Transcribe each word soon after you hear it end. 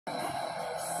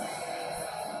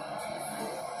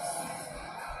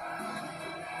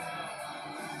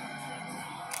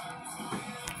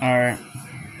Alright.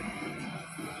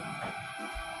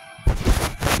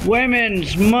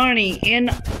 Women's money in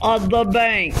the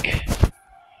bank.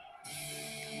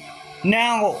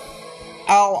 Now,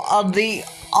 the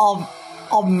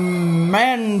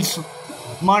men's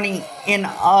money in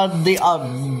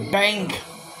the bank.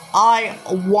 I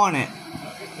won it.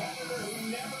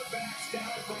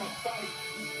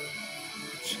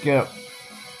 Skip.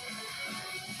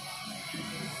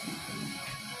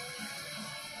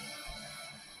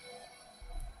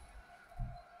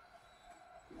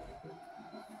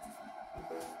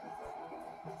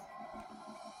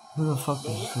 Who the fuck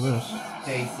is this?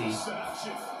 Stacy.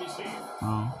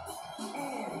 Oh.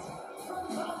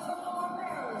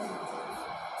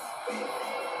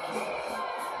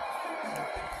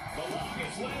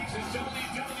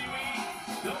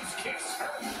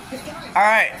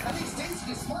 Alright.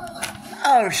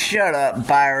 Oh, shut up,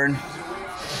 Byron.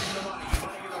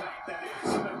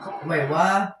 Wait,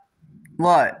 what?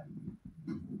 What?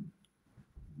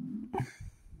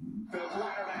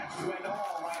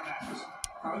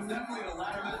 I was definitely in a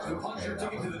ladder match to punch your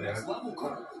ticket to the next level,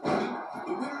 Carter.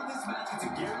 The winner of this match gets a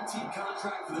guaranteed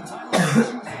contract for the title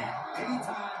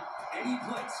anytime, any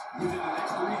place within the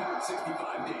next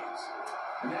 365 days.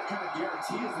 And that kind of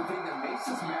guarantee is the thing that makes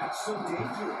this match so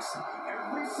dangerous.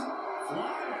 Every single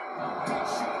flyer, got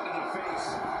shot in the face.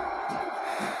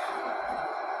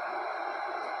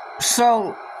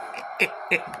 So,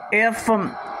 if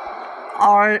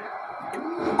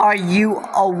are you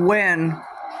a win?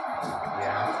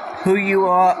 Who you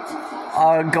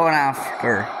are going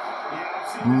after?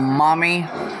 Mommy?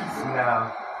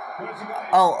 No.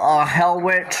 Oh, Hell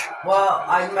Witch? Well,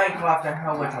 I might go after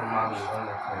Hell Witch or Mommy. You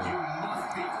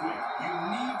must be quick. You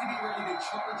need to be ready to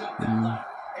charge up that ladder.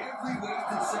 Every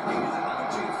wasted second is another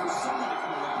chance for someone to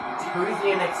come along. Who is the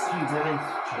NXT Women's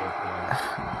Champion?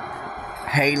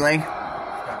 Haley? I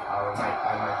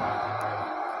might go after her.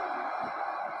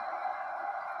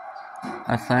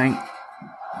 I think.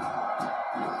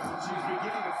 She's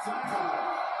beginning to fly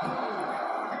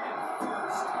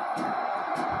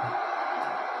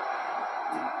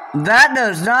That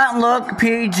does not look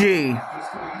PG.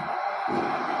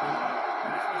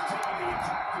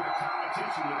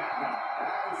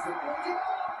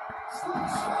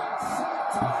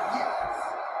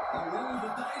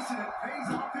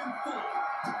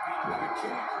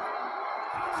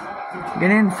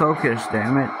 Get in focus,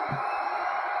 damn it.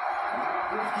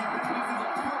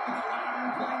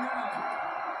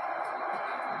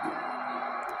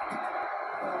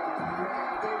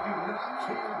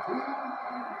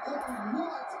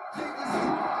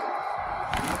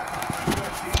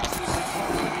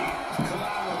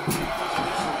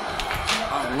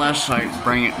 Unless I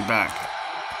bring it back.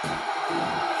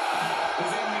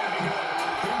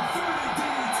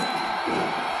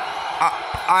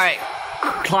 Alright,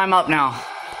 climb up now.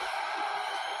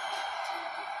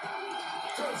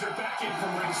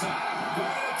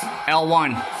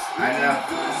 L1. I know.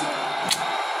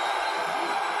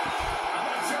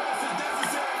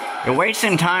 You're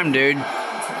wasting time, dude.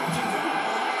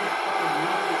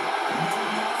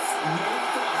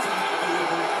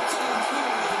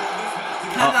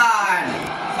 Come on!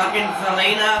 Fucking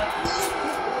Selena!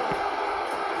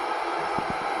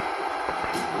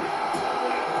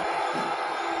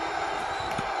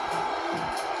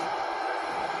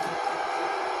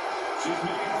 She's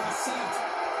making her ascent.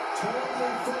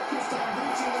 Totally focused on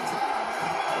reaching the top.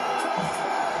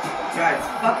 Guys,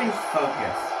 fucking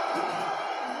focus.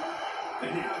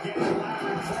 And now getting the ladder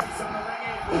in place on the ring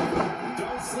apron.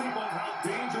 Don't sleep on how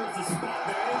dangerous a spot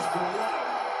that is for a ladder.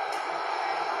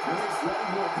 There's one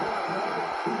more point.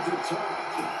 Who's in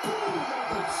charge?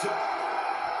 Another shot.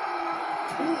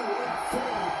 Ooh, what a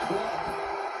forward club.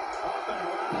 Up and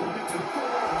around into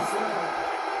full slam.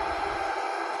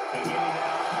 And getting down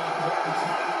on the court and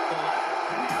climbing up the ladder.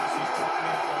 And now she's climbing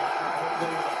up the ladder,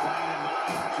 hopefully with a plan in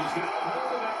mind. She's got a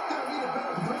hold of it. Gonna need a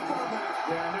better grip on that.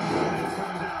 Yeah, no minutes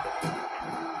comes out.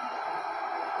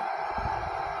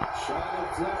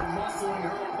 Charlotte Flair muscling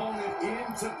her opponent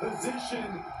into position.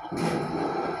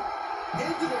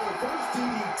 Into the reverse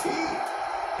DDT.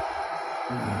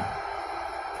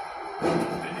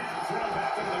 And now thrown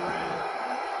back into the ring.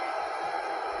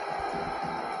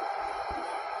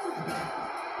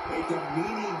 A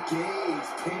demeaning gaze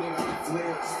painted on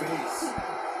Flair's face.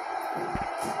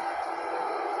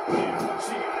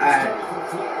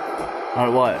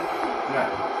 Alright, what? Yeah.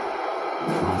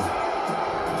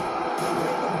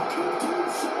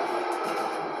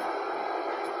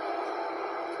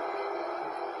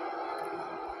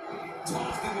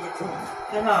 Tossed into the corner.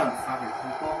 Come on, fucking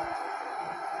people.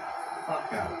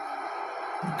 Fuck out.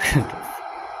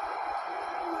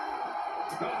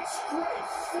 straight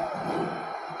forward.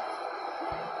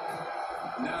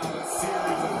 Now a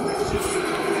series of vicious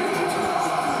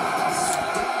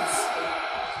stunts.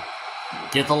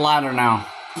 Get the ladder now.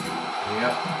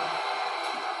 Yep.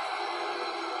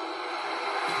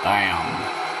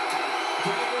 Damn.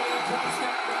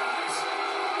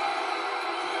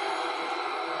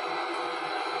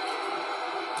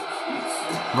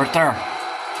 Right there.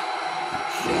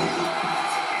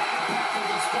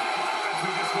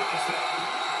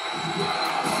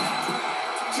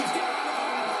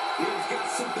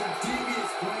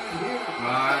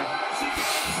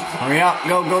 Hurry up.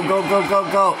 Go, go, go, go,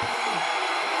 go, go.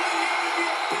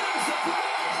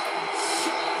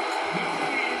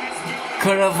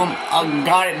 Could have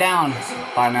got it down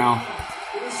by now.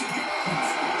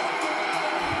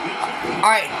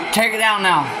 Alright, take it down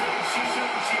now.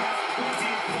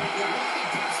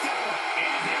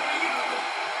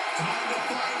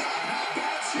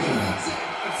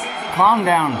 Calm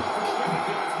down.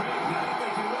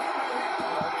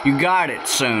 You got it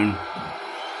soon.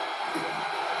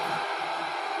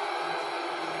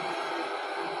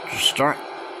 Just start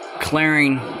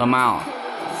clearing them out.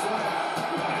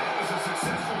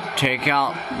 Take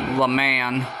out the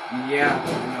man. Yeah.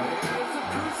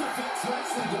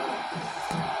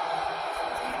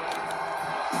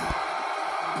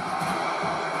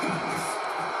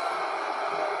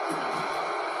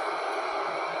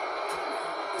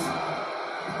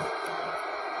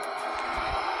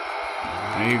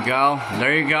 There you go.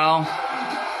 There you go.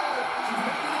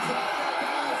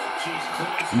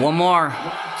 One more.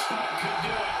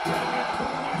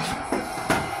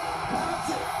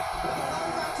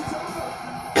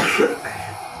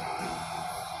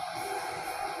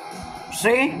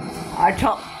 See? I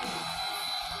told.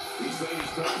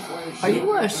 Are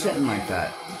you sitting like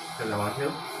that? Because I want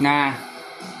to? Nah.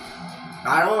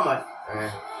 I don't want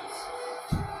my.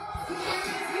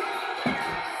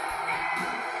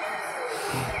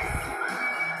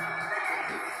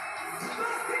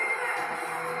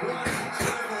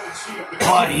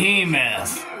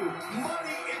 Behemoth.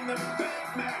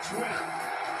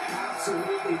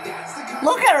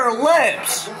 Look at her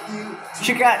lips.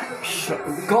 She got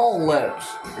gold lips.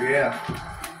 Yeah.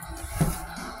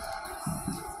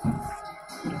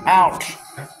 Ouch.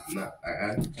 No,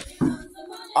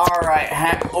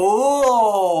 Alright.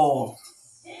 Oh.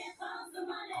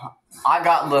 I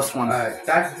got this one. Alright,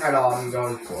 that's kind of all I'm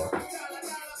going for.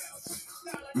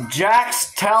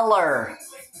 Jax Teller.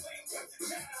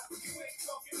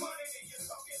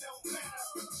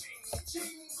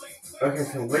 Okay,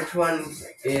 so which one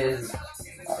is...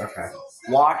 Okay.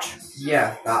 Watch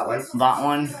Yeah, that one. that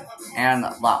one and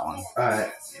that one.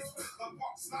 Alright.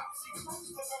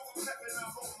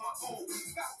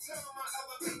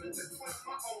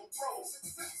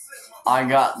 I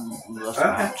got this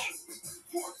match.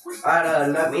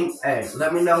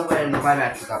 Let me know when my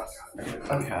match is up.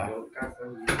 Okay.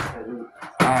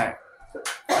 Alright.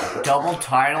 Double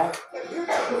title.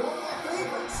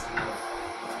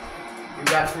 You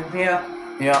got some here?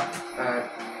 Yep. Alright.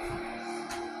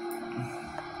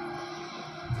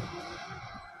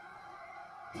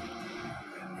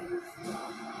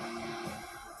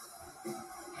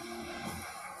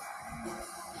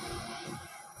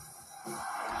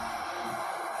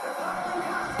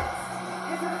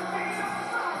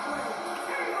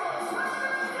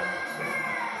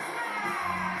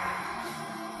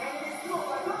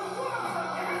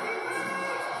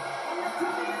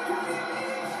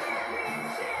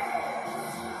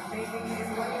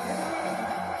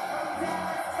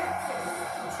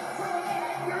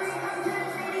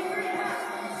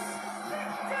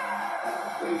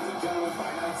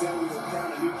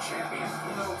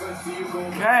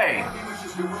 Okay.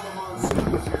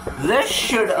 This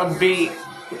should be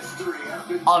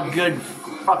a good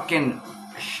fucking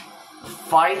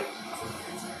fight.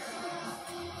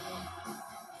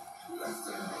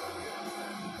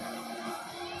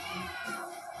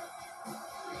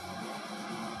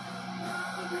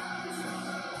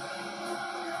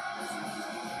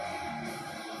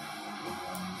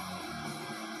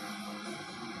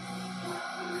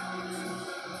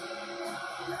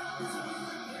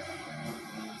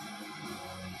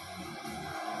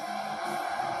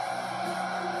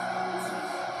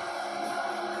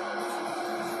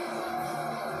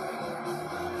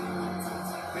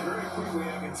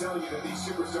 I can tell you that these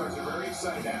superstars are very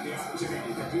excited to have the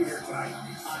opportunity to compete here tonight.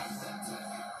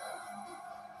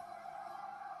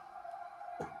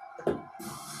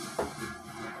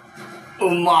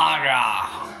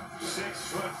 Umaga.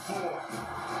 6'4",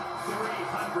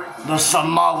 300. The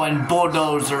Samoan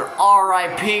Bulldozer.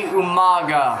 R.I.P.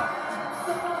 Umaga.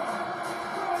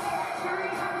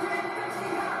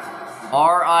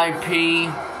 R.I.P.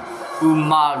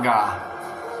 Umaga.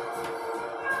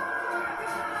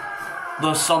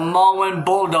 The Samoan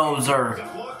Bulldozer.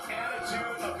 The look, attitude,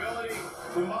 ability,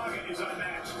 Umaga is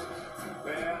unmatched.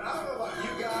 Man, I don't know about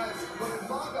you guys, but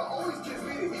Umaga always gives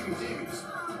me the heebie-jeebies.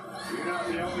 You're not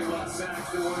the only one,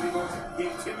 Saxton, one of the most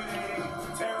intimidating,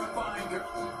 terrifying.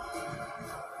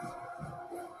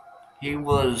 He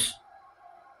was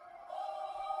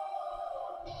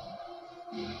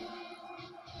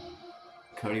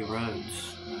Cody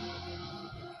Rhodes.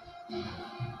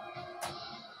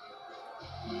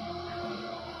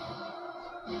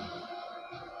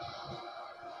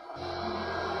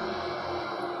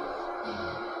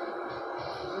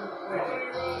 Cody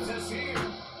Rhodes is here.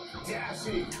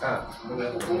 Dashing.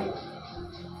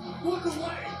 Look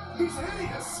away. He's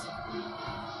hideous.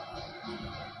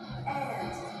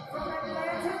 And from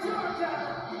Atlanta, Georgia,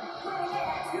 weighing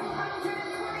in at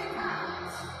 220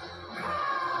 pounds,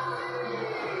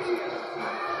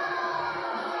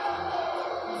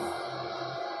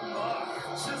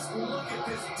 Just look at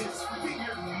this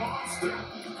disfigured monster.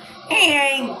 He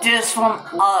ain't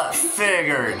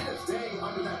disfigured. Day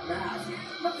under that mask,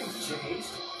 nothing's changed.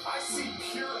 I see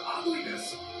pure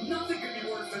ugliness. Nothing could be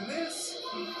worse than this.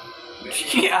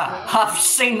 Yeah, I've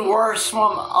seen worse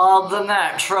than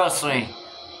that, trust me.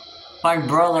 My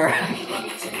brother.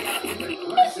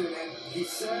 Listen, and he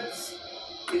says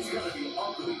it's gonna be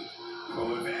ugly.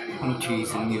 I'm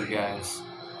teasing you guys.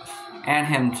 And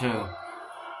him too.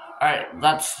 Alright,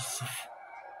 that's...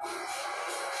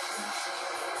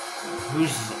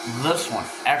 Who's this one?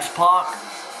 X-Pac?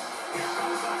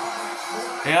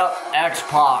 Yep,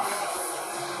 X-Pac.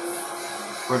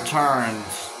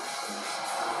 Returns.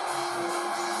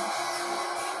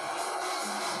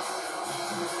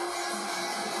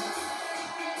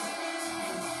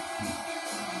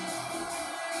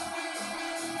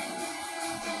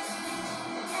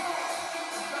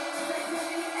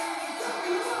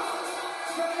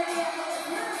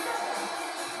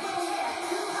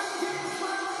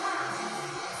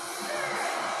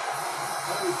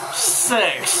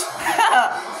 Six.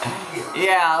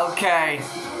 Yeah, okay.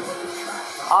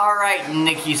 Alright,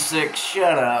 Nikki Six,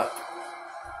 shut up.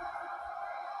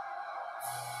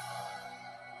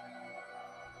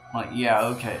 Like, yeah,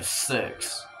 okay,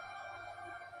 6.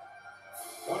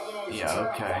 One of the most Yeah,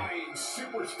 okay. terrifying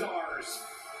superstars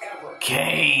ever.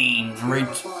 Kane.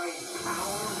 Terrifying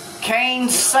power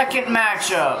Kane's second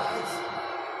matchup.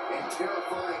 and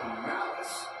terrifying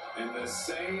malice in the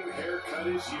same haircut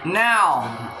as you. Now,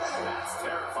 That's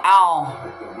terrifying.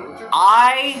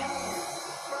 I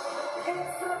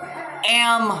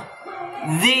am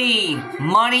the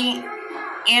Money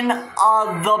in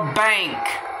the Bank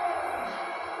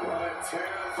What a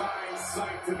terrifying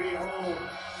sight to behold.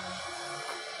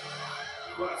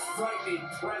 What a frightening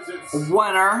presence.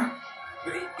 winner,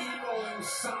 The evil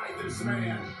inside this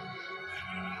man.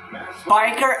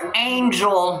 Biker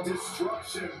Angel,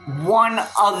 Destruction. one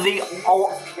of the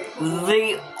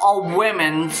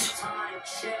women's Time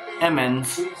champion.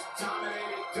 Emmons. He's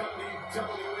dominated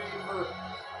WWE for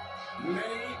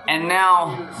many And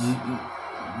now,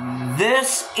 years.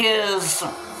 this is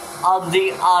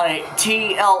the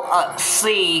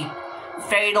TLC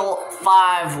Fatal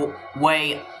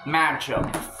 5-Way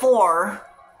matchup for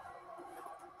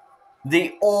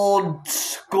the old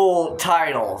school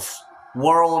titles.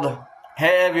 World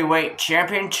Heavyweight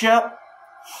Championship.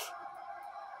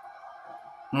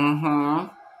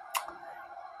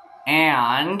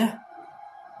 And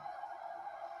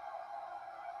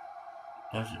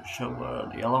does it show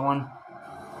the yellow one?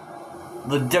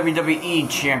 The WWE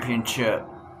Championship.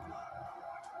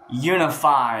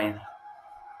 Unified.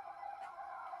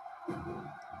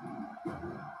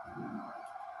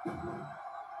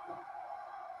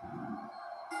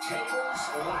 Tables,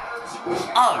 ladders,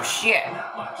 and Oh shit.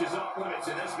 not much is off limits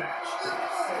in this match.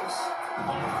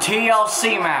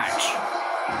 TLC match.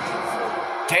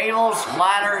 Tables,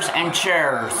 ladders, and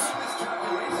chairs.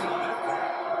 Miscalculation on their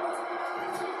part.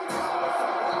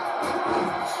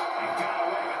 And got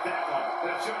away with that one.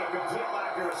 That showed a complete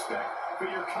lack of respect for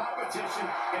your competition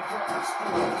and for our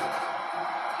sport.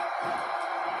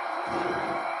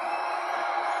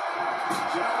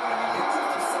 Gentlemen, in the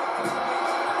interest of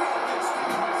self-preservation, I have to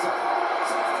excuse myself.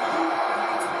 So for you,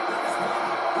 that is one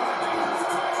dangerous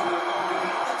attacks in their own,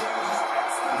 and now the damage is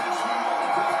exponentially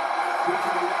multiplied. We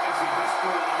can be rising this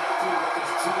point on into what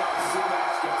this TLC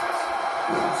match gives us.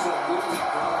 Absolutely,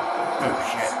 bro. Oh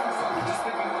shit. Superstars are just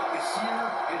thinking about the here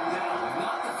and now,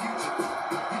 not the future.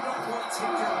 You don't want to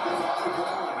take your eyes off the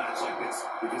ball in a match like this,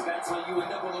 because that's how you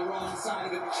end up on the wrong side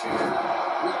of the chair.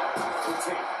 Well, we'll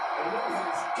take it. And it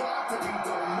has got to be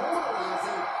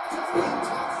demoralizing just being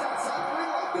tossed outside the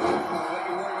ring like that. They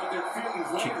can worry about their feelings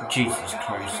later. Jesus Right now,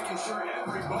 Christ. making sure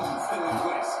every bone's still in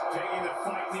place. Taking the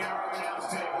fight in the hour announce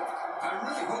table. I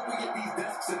really hope we get these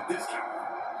desks at a discount.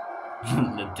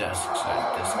 The desks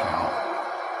at discount.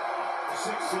 6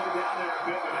 slowed down there a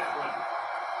bit with that one.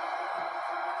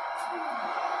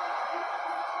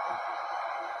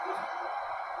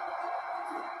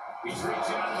 He's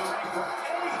reaching out of the ring for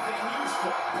anything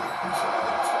useful.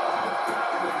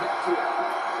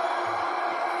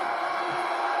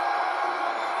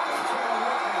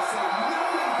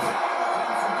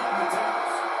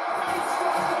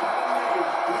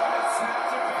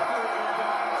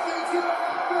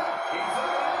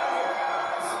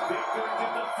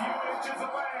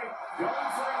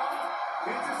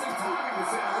 Interesting timing to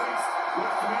say the least.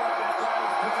 Looks to me like that guy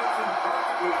was positioned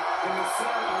perfectly in the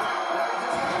center of the ring.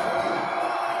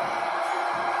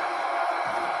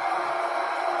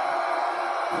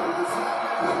 That was just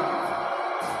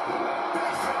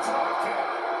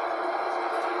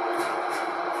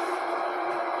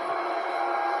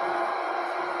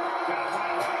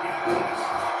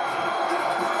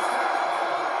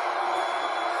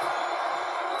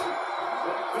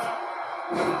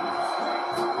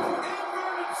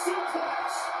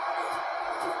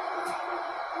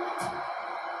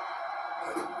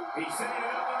he's setting it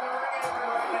up on the ring apron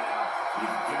right now. You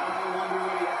gotta wonder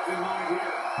what he has in mind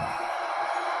here.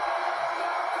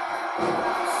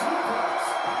 Suplex.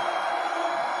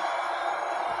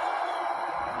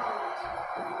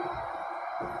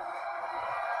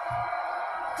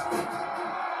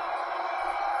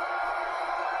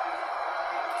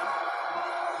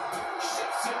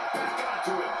 Shifts it back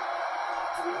onto him.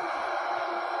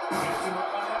 Gets him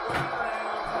up on that ring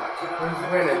now. Who's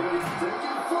winning?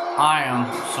 I am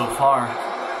so far.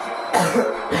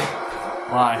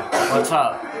 Why? What's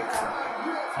up?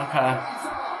 Okay.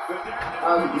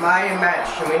 My match,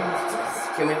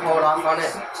 can we hold off on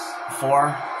it?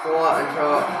 4. 4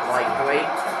 until like 3?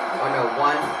 Or no,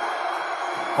 1?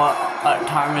 What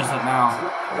time is it now?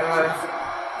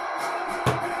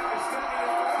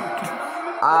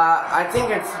 I think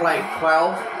it's like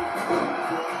 12.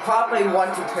 Probably 1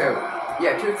 to 2.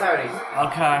 Yeah, 2:30.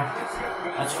 Okay.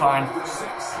 That's fine.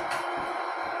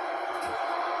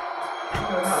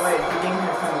 Wait, the game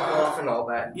has time to go off and all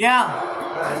that. Yeah.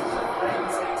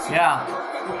 Yeah.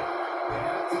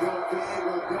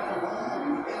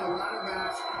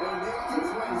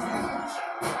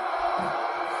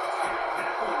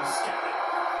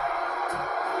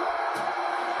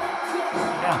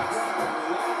 Yeah.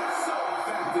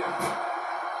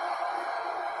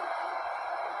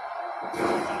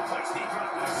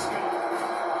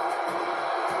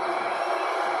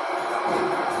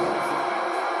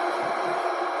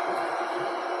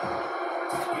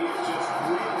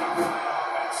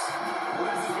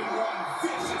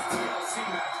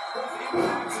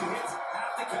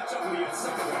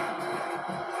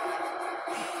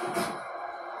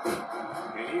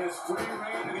 Free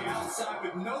reign to the outside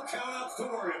with no countouts to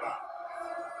worry about.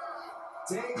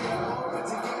 Take a moment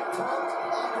to get pumped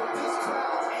up with this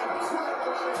crowd's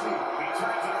incredible energy. He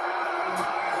turns it around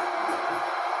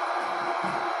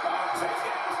and take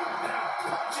it out. Now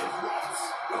punches once.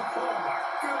 Oh my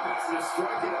goodness, just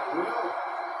striking at will.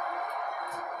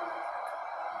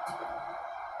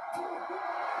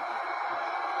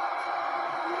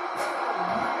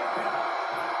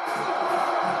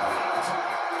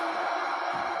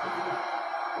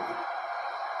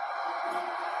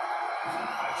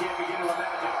 Can't begin to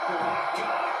imagine. Oh my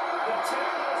God. The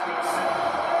table has been set.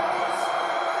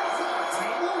 It's not a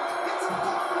table. It's a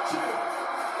barbecue.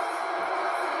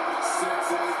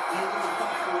 6 and fueling the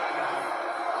fire right now.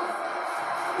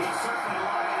 He's certainly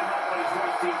lining him up, but he's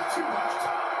wasting too much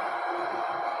time.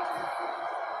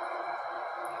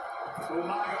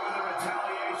 Umaga with a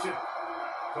retaliation.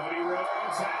 Cody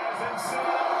Rhodes has himself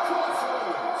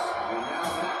crossroads. And now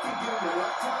that can give him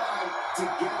enough time to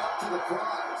get up to the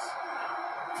prize.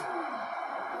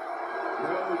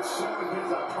 Rhodes showing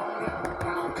his opponent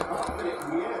how confident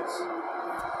he is.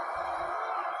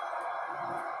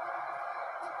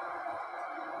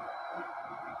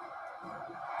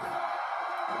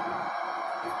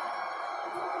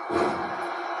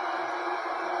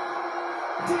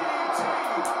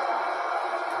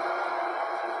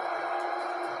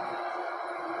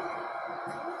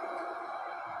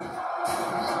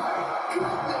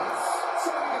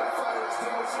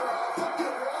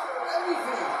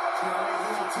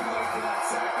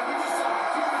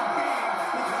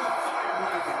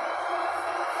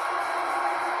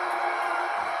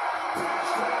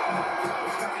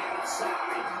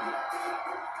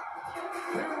 Here we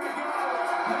go. Making it all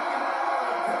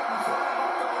couldn't climb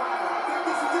up the ladder. I think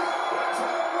this is it. Let's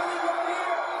try to win it right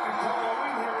here. And Cole, a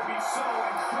win here would be so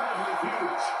incredibly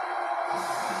huge.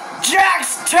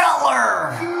 Jax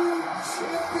Teller!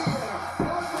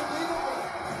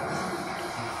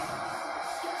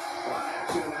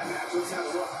 Action in that match. Let's have a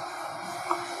look.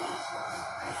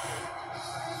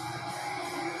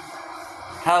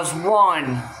 Has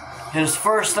won his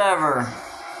first ever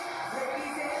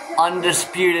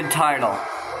undisputed title.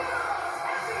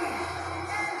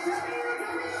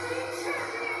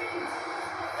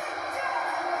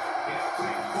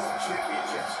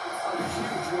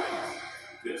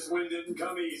 This win didn't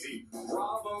come easy.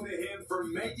 Bravo to him for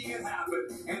making it happen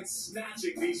and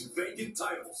snatching these vacant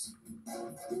titles.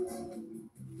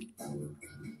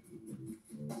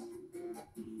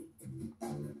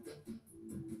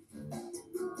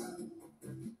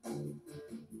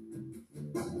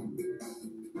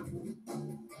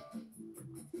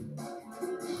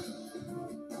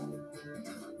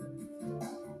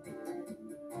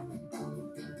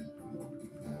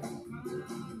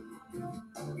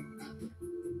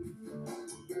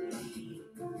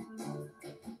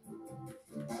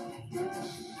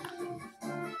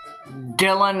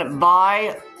 Dylan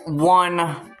Bai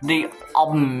won the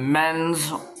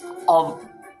men's of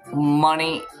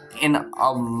Money in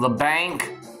the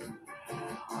Bank.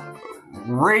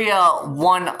 Rhea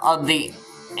won the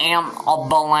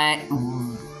ambulance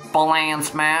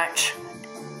match.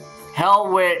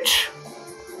 Hell Witch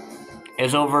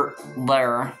is over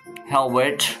there. Hell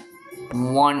Witch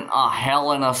won a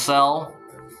Hell in a Cell.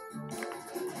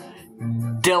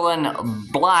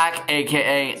 Dylan Black,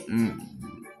 aka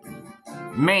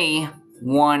me,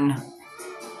 won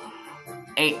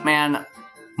 8-man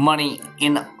Money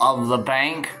in the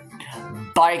Bank.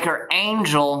 Biker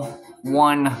Angel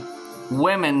won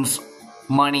women's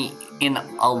Money in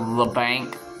the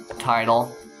Bank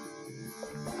title.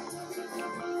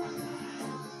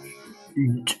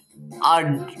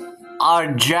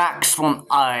 Jax from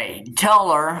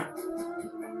Teller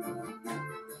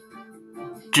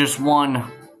just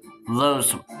won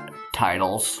those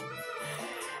titles.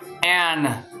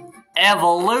 And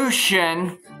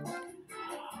Evolution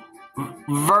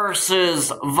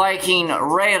versus Viking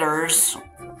Raiders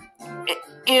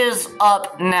is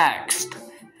up next.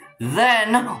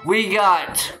 Then we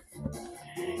got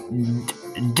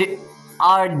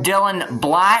Dylan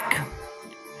Black,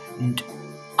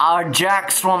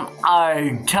 Jax from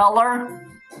Teller,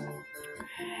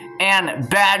 and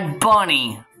Bad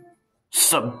Bunny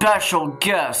special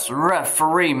guest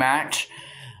referee match.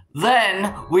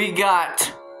 Then we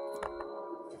got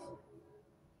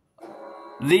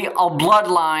the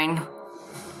Bloodline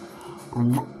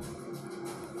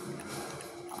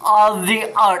of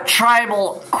the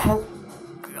Tribal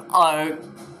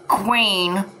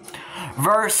Queen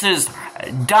versus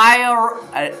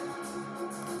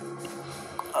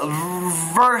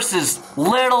versus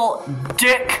Little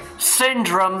Dick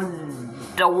Syndrome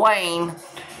Dwayne.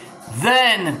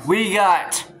 Then we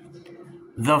got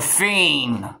The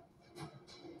Fiend,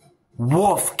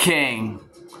 Wolf King.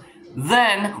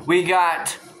 Then we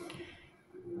got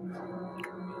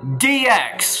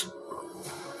DX.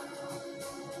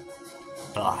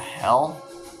 The hell?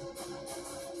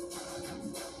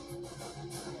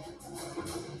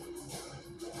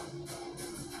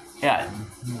 Yeah,